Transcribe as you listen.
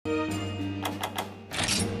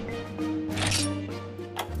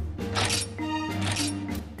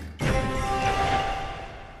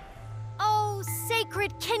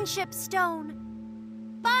kinship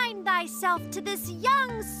stone. Bind thyself to this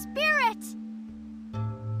young spirit.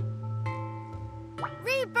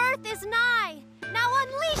 Rebirth is nigh. Now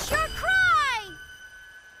unleash your cry!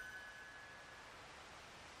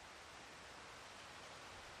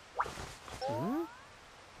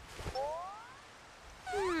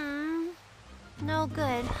 No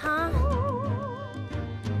good, huh?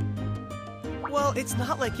 Well, it's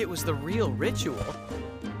not like it was the real ritual.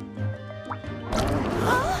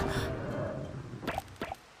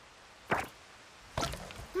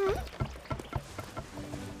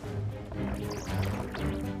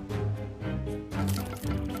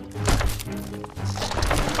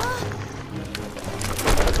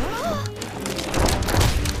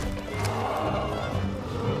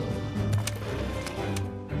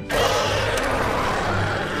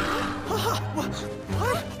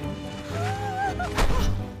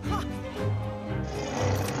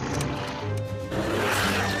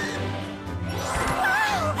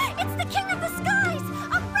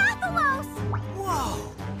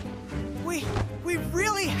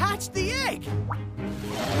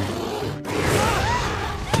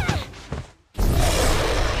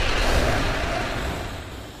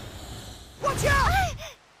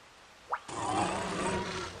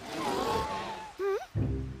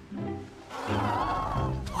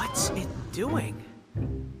 Doing?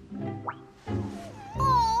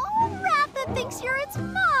 Oh, Ratha thinks you're its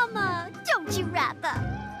mama, don't you, Ratha?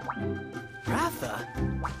 Ratha?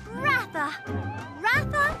 Ratha.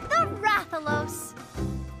 Ratha the Rathalos.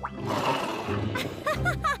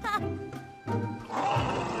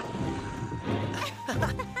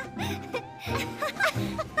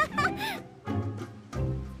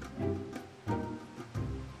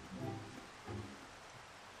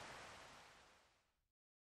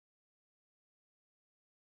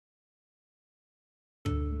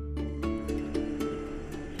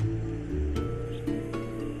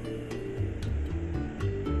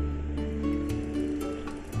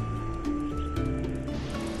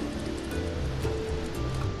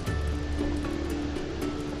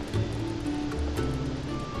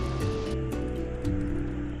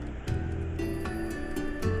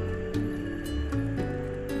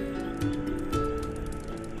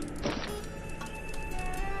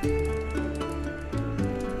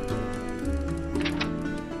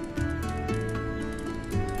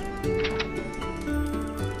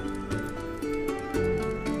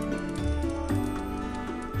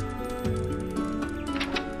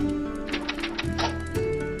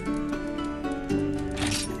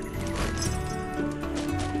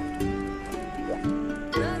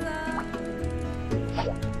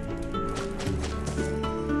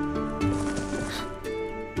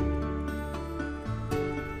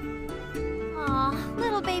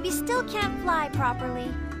 Still can't fly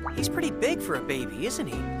properly. He's pretty big for a baby, isn't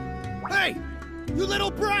he? Hey! You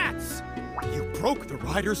little brats! You broke the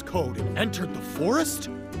rider's code and entered the forest?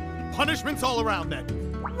 Punishments all around then.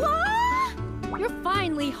 What? You're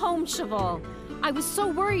finally home, Cheval. I was so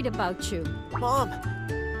worried about you. Mom,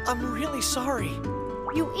 I'm really sorry.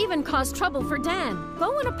 You even caused trouble for Dan.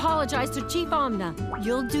 Go and apologize to Chief Omna.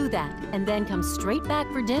 You'll do that, and then come straight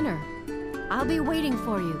back for dinner. I'll be waiting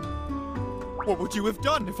for you. What would you have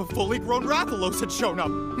done if a fully grown Rathalos had shown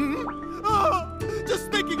up? Ah,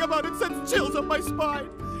 just thinking about it sends chills up my spine.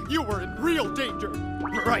 You were in real danger.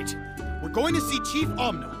 Right. We're going to see Chief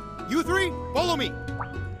Omna. You three, follow me.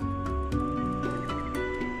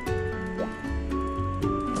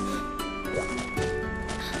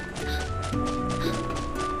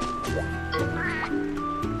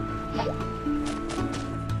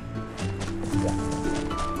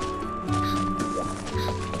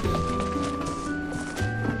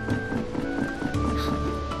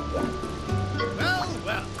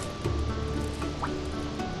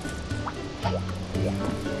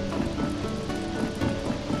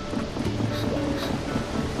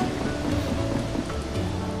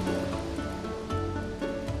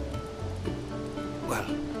 Well,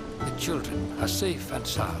 the children are safe and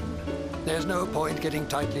sound. There's no point getting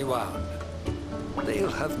tightly wound.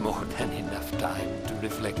 They'll have more than enough time to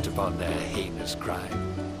reflect upon their heinous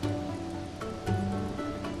crime.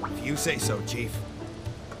 If you say so, Chief.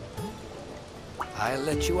 I'll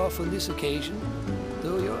let you off on this occasion,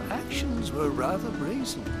 though your actions were rather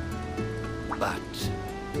brazen. But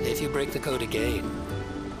if you break the code again,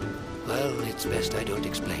 well, it's best I don't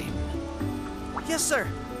explain. Yes, sir.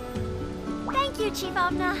 Thank you, Chief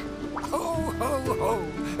Omna. Ho, ho, ho!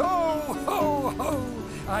 Ho, ho, ho!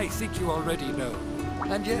 I think you already know.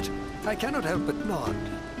 And yet, I cannot help but nod.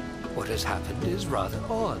 What has happened is rather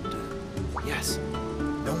odd. Yes.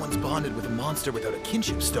 No one's bonded with a monster without a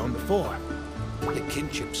kinship stone before. The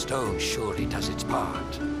kinship stone surely does its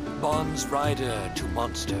part. Bonds rider to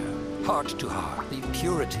monster, heart to heart. The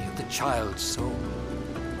purity of the child's soul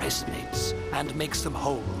resonates and makes them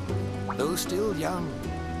whole. Though still young,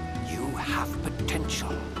 you have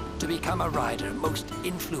potential to become a rider most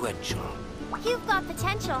influential. You've got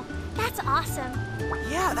potential. That's awesome.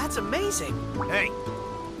 Yeah, that's amazing. Hey,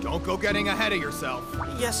 don't go getting ahead of yourself.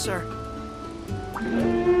 Yes, sir.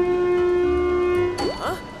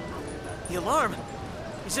 Huh? The alarm.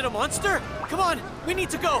 Is it a monster? Come on, we need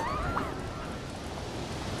to go.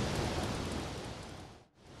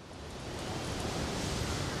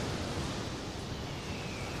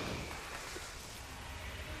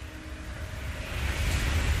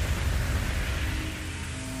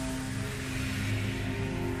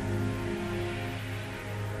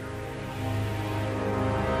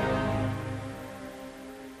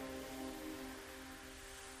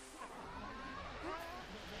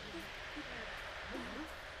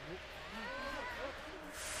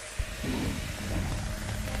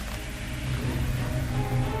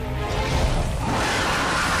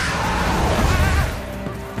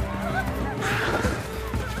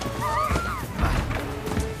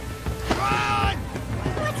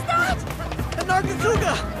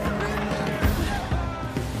 Nargacuga!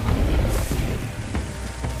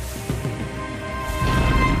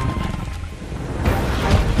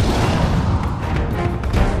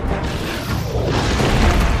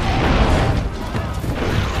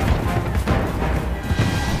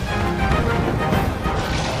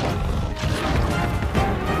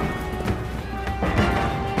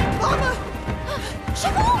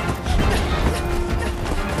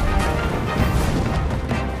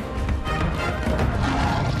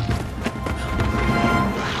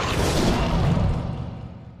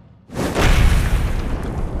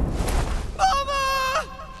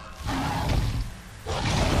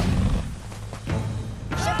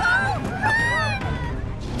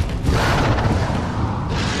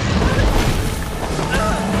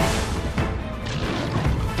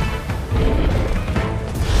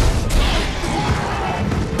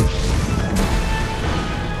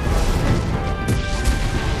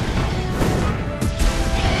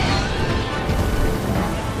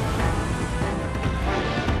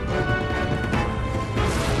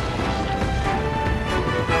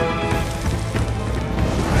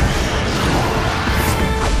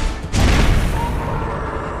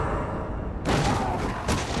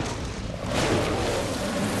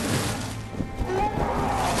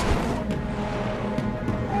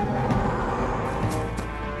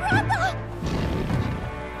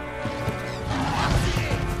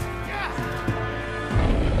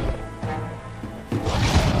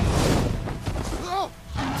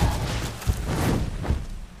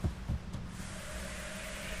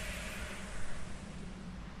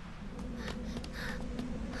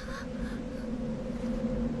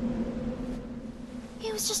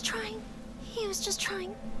 He was just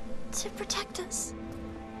trying to protect us.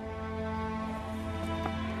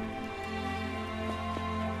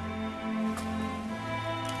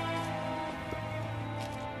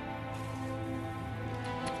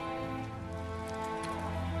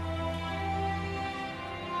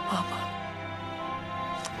 Mama.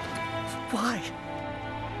 Why?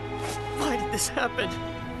 Why did this happen?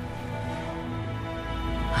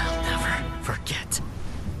 I'll never forget.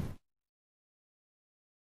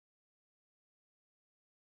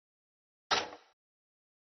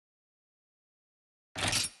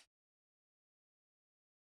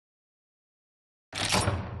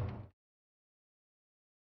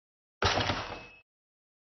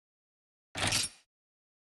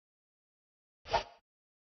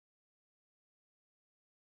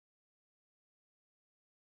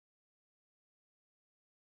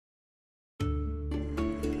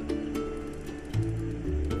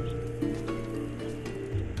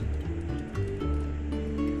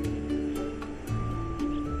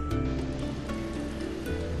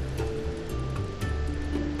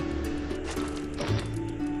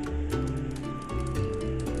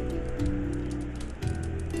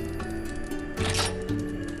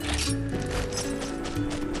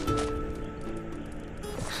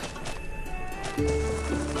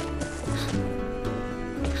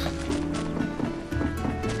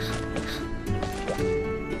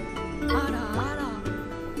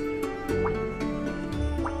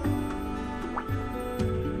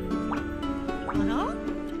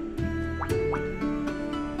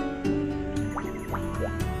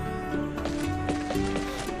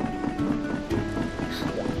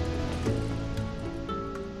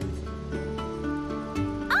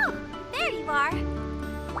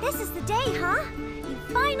 This is the day, huh? You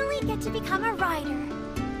finally get to become a rider.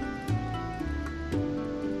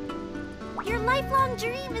 lifelong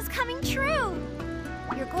dream is coming true.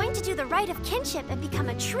 You're going to do the rite of kinship and become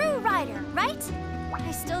a true rider, right?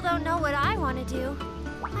 I still don't know what I want to do.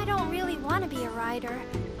 I don't really want to be a rider.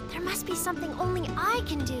 There must be something only I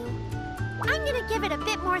can do. I'm gonna give it a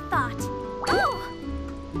bit more thought. Oh!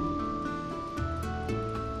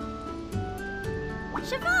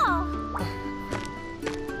 Cheval!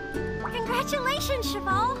 Congratulations,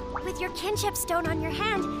 Cheval! With your kinship stone on your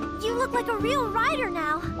hand, you look like a real rider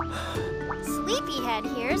now. Sleepyhead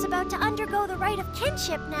here is about to undergo the rite of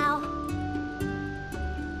kinship now.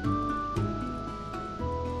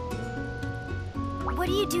 What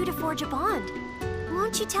do you do to forge a bond?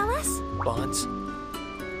 Won't you tell us? Bonds?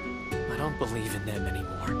 I don't believe in them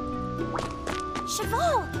anymore.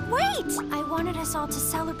 Cheval, wait! I wanted us all to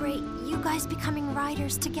celebrate you guys becoming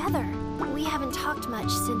riders together. We haven't talked much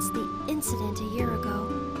since the incident a year ago.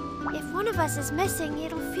 If one of us is missing,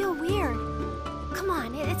 it'll feel weird. Come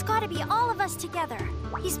on, it's gotta be all of us together.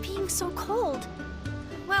 He's being so cold.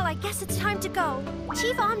 Well, I guess it's time to go.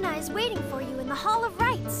 Chief Omna is waiting for you in the Hall of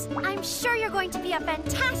Rites. I'm sure you're going to be a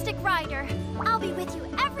fantastic rider. I'll be with you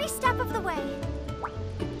every step of the way.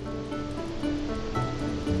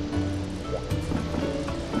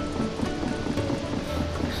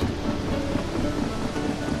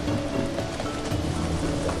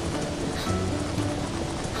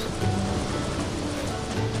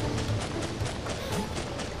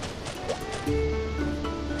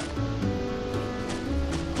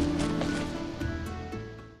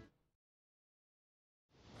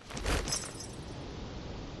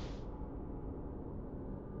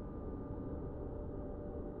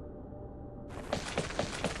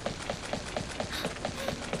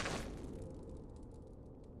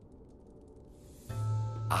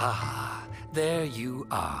 Ah, there you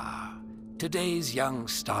are. Today's young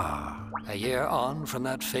star, a year on from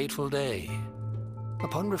that fateful day.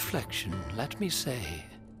 Upon reflection, let me say,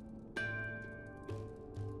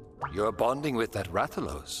 your bonding with that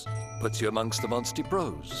Rathalos puts you amongst the Monsty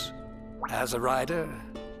Bros. As a rider,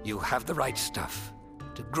 you have the right stuff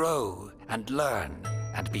to grow and learn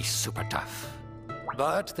and be super tough.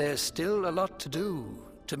 But there's still a lot to do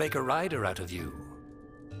to make a rider out of you.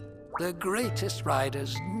 The greatest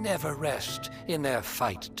riders never rest in their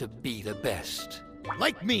fight to be the best.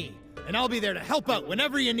 Like me, and I'll be there to help out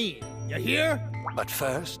whenever you need. You hear? But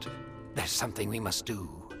first, there's something we must do.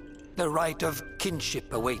 The rite of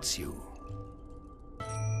kinship awaits you.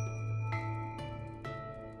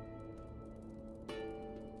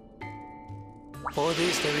 For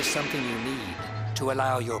this, there is something you need to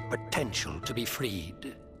allow your potential to be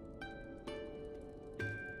freed.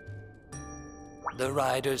 The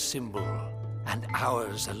rider's symbol, and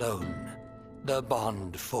ours alone, the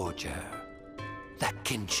Bond Forger, the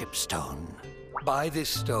kinship stone. By this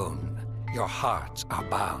stone, your hearts are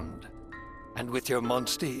bound, and with your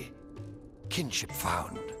Monsty, kinship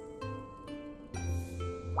found.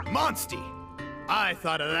 Monsty! I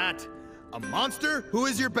thought of that. A monster who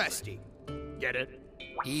is your bestie. Get it?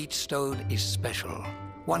 Each stone is special,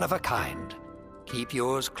 one of a kind. Keep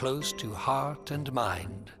yours close to heart and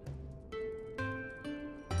mind.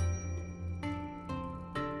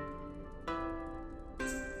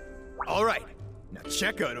 All right, now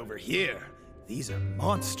check out over here. These are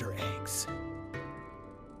monster eggs.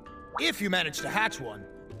 If you manage to hatch one,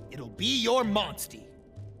 it'll be your Monsty.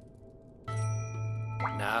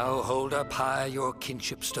 Now hold up high your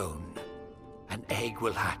kinship stone. An egg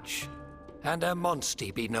will hatch, and a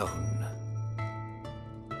Monsty be known.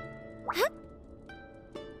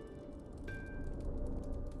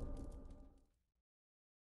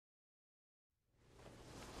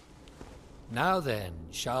 Now then,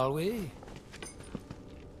 shall we?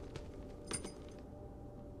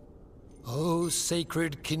 O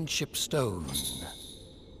sacred kinship stone.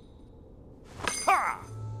 Ha!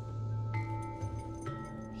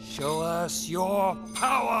 Show us your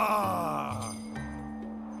power!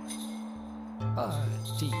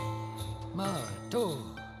 Parti, ma, to,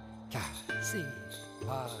 ka, si,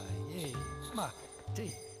 pa, ye, ma,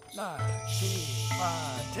 ti, la, ti,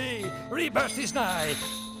 ma, ti. Rebirth is nigh!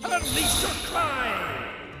 Unleash your cry!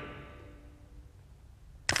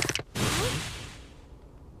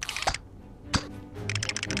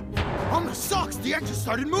 On the socks, the egg just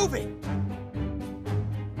started moving!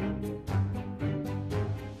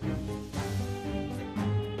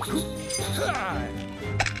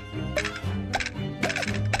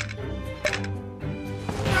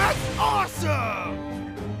 That's awesome!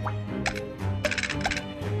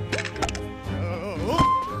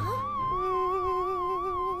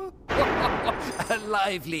 A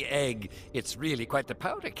lively egg. It's really quite the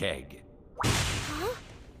powder keg.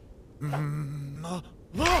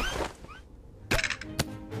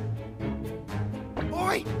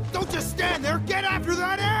 Wait! Don't just stand there! Get after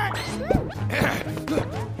that axe!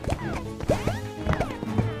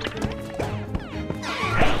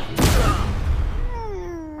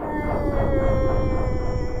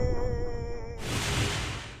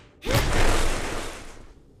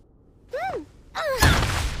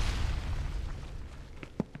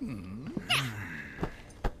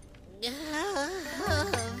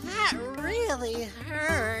 That really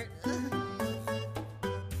hurt.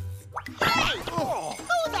 Hey!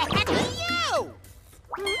 Who the heck are you?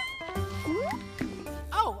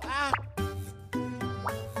 Oh,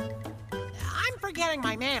 I'm forgetting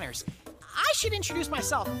my manners. I should introduce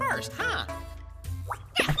myself first, huh?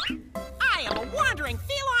 I am a wandering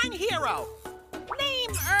feline hero.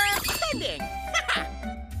 Name, Bending.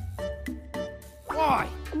 Why?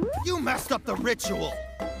 You messed up the ritual!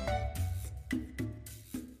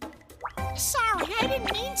 Sorry, I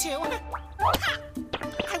didn't mean to.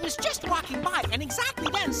 I was just walking by and exactly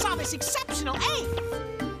then saw this exceptional ape.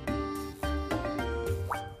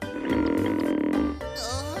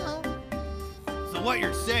 So what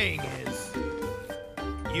you're saying is,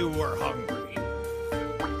 you were hungry.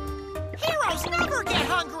 Heroes never get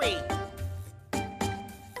hungry.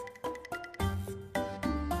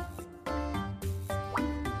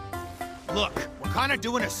 Look, we're kind of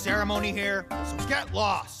doing a ceremony here, so get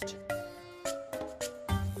lost.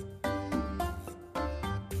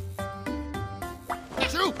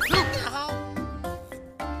 Shoot! Shoot!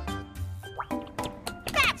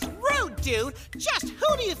 That's rude, dude. Just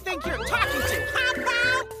who do you think you're talking to, huh,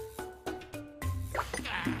 pal?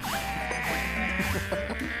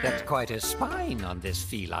 That's quite a spine on this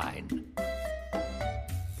feline.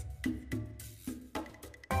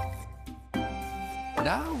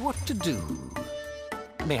 Now what to do?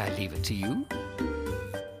 May I leave it to you?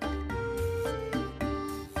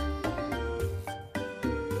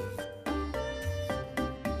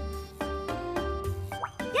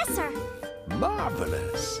 Yes, sir.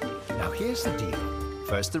 Marvelous. Now here's the deal.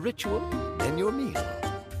 First the ritual, then your meal.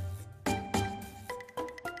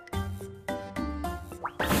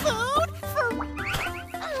 Food for...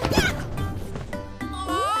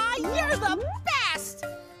 Aw, you're the best!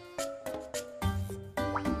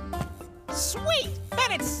 Sweet!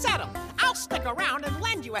 Then it's settled. I'll stick around and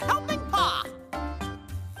lend you a helping paw.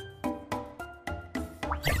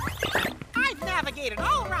 I've navigated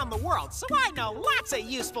all around the world, so I know lots of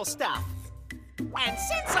useful stuff. And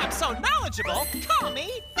since I'm so knowledgeable, call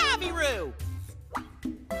me Naviroo.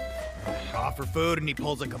 Offer food and he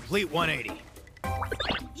pulls a complete 180.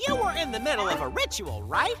 You were in the middle of a ritual,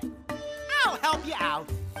 right? I'll help you out.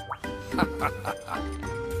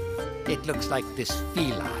 It looks like this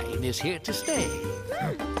feline is here to stay.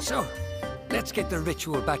 So, let's get the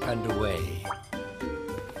ritual back underway.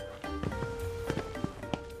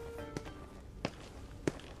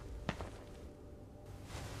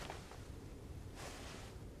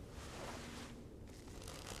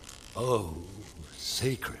 Oh,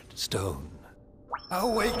 sacred stone.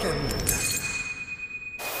 Awaken!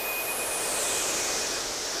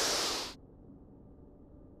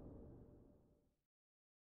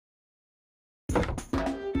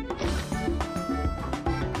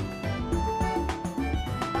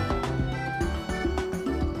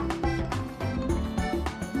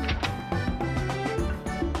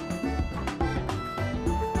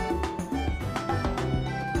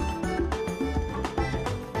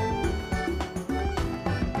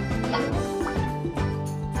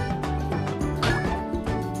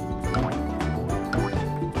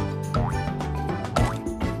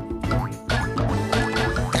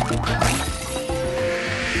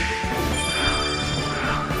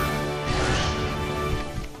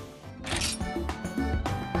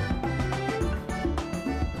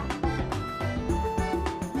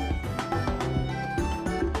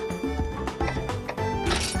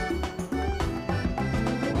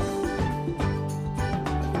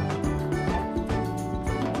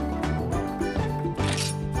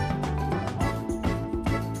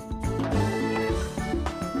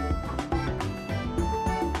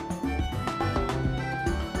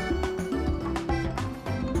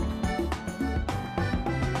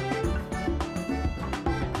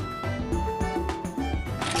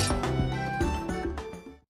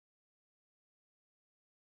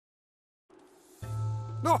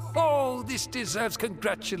 Oh, this deserves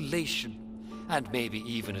congratulation, and maybe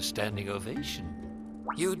even a standing ovation.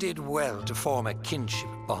 You did well to form a kinship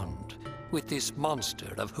bond with this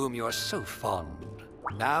monster of whom you are so fond.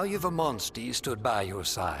 Now you've a monster stood by your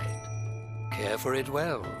side. Care for it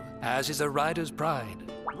well, as is a rider's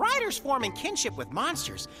pride. Riders forming kinship with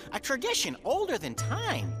monsters, a tradition older than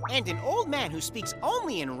time, and an old man who speaks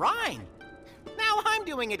only in rhyme. Now now I'm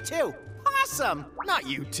doing it too. Awesome! Not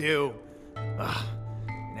you two. Ugh.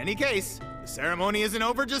 In any case, the ceremony isn't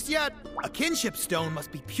over just yet. A kinship stone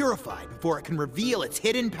must be purified before it can reveal its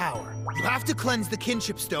hidden power. You have to cleanse the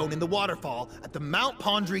kinship stone in the waterfall at the Mount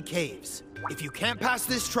Pondry Caves. If you can't pass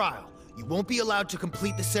this trial, you won't be allowed to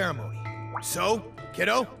complete the ceremony. So,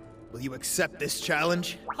 kiddo, will you accept this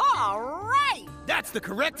challenge? All right! That's the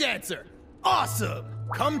correct answer! Awesome!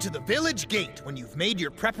 Come to the village gate when you've made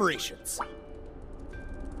your preparations.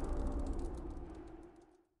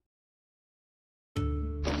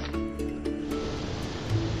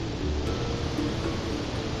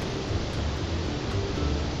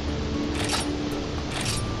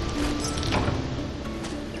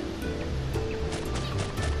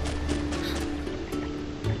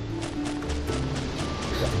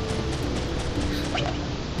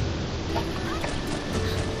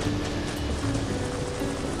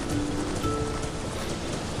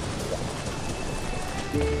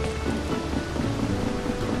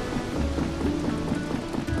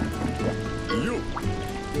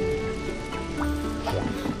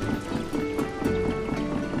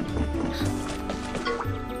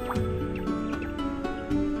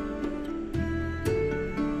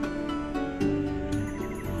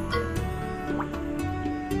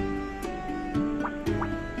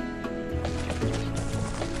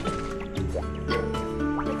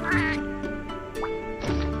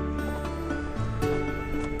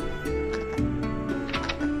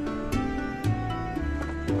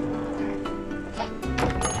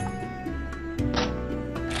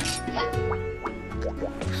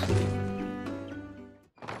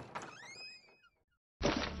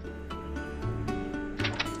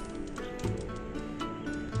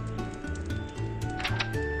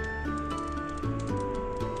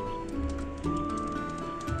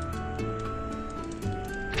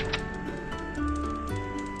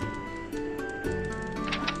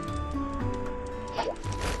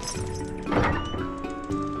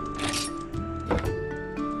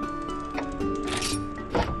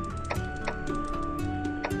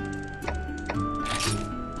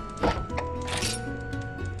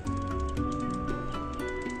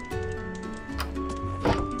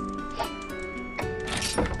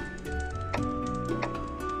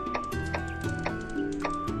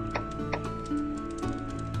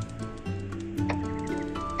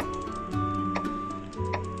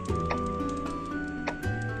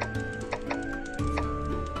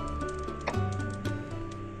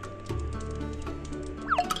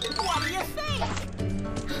 What do you think?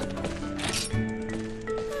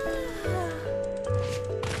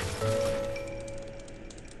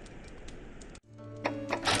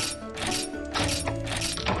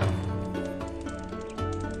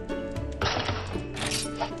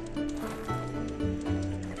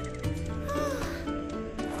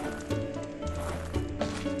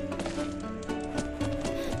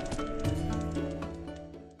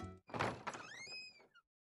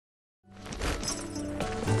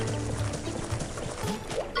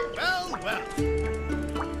 Well, well.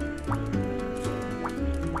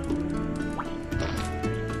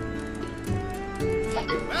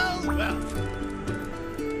 Well, well.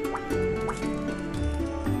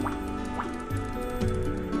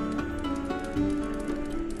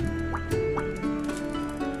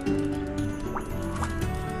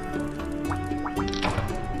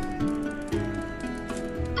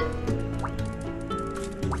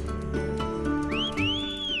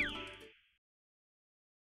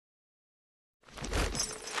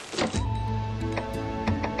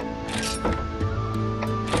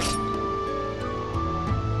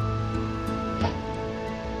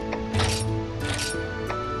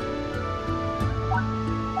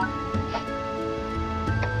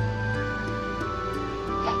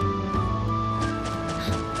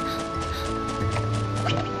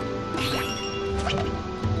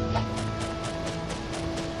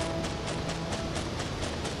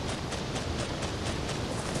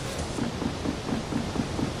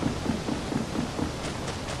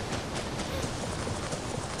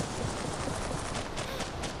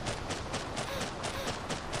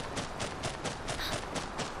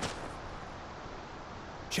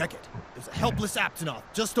 Check it. There's a helpless Aptonoth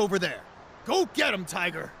just over there. Go get him,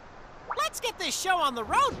 Tiger! Let's get this show on the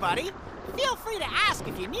road, buddy. Feel free to ask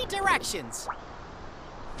if you need directions.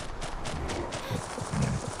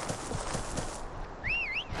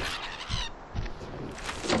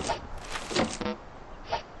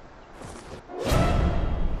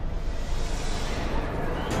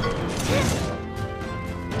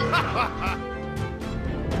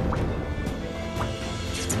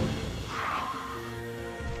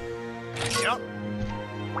 Yep.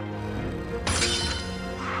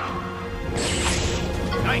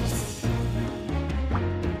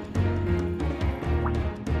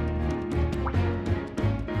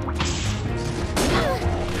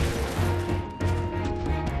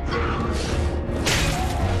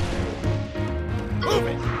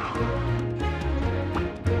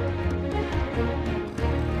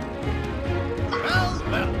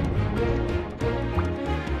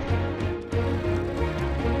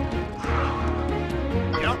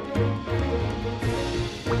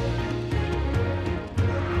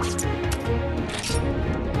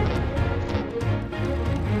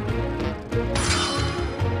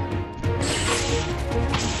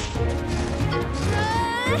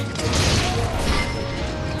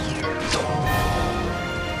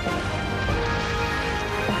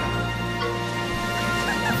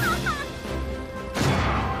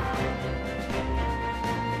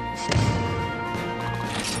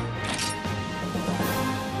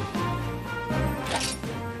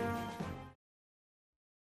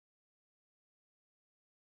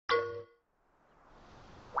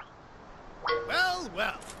 Well,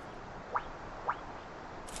 well.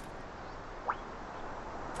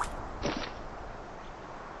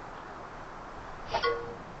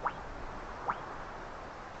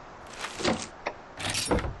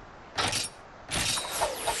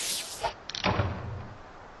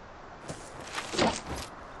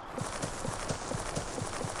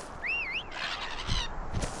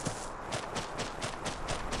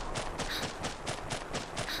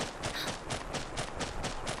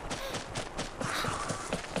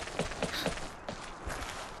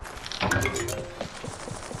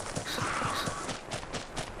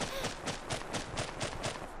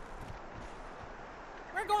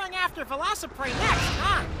 We're going after Velociprey next,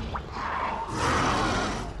 huh?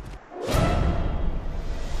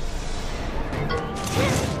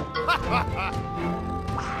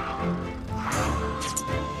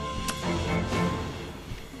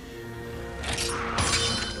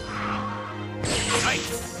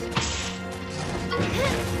 Nice!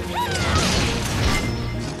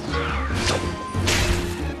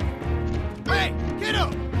 Hey,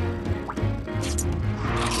 kiddo!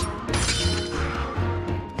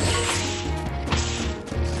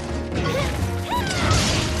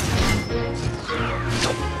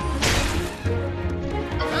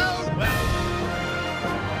 Well, well.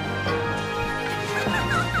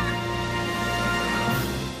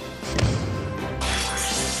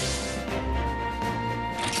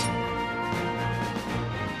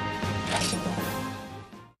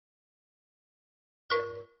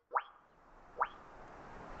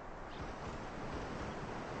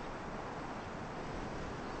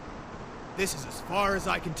 This is as far as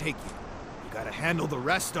I can take you. You gotta handle the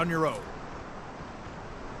rest on your own.